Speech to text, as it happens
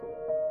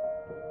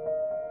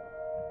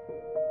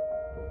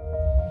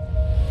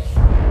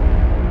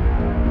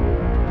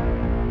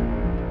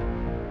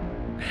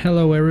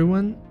Hello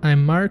everyone,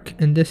 I'm Mark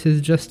and this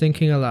is Just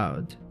Thinking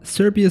Aloud.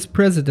 Serbia's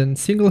president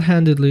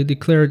single-handedly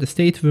declared a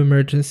state of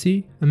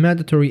emergency, a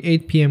mandatory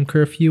 8 p.m.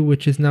 curfew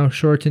which is now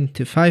shortened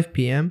to 5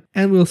 p.m.,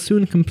 and will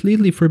soon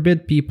completely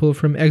forbid people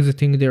from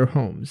exiting their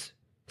homes.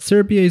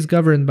 Serbia is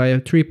governed by a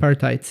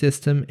tripartite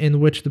system in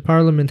which the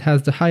parliament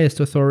has the highest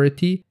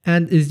authority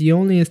and is the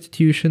only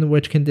institution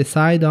which can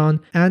decide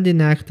on and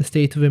enact a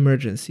state of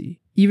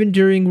emergency. Even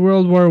during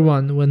World War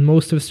I, when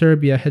most of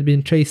Serbia had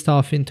been chased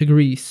off into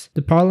Greece,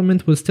 the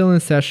parliament was still in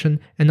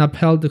session and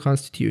upheld the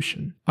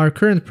constitution. Our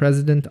current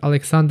president,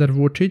 Aleksandar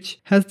Vučić,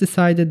 has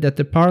decided that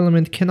the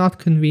parliament cannot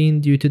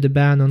convene due to the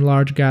ban on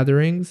large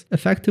gatherings,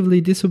 effectively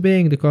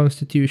disobeying the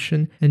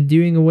constitution and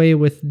doing away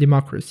with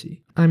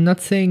democracy. I'm not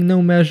saying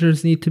no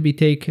measures need to be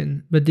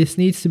taken, but this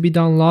needs to be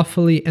done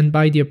lawfully and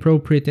by the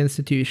appropriate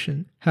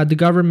institution. Had the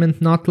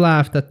government not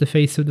laughed at the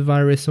face of the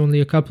virus only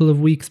a couple of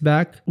weeks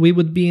back, we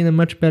would be in a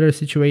much better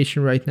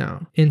situation right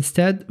now.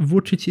 Instead,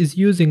 Vučić is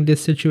using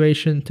this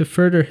situation to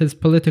further his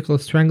political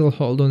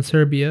stranglehold on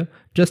Serbia,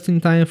 just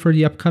in time for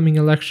the upcoming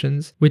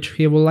elections, which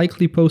he will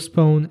likely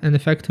postpone and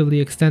effectively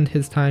extend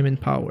his time in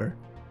power.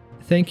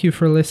 Thank you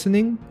for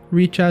listening,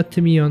 reach out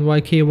to me on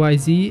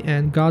YKYZ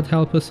and God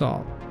help us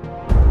all.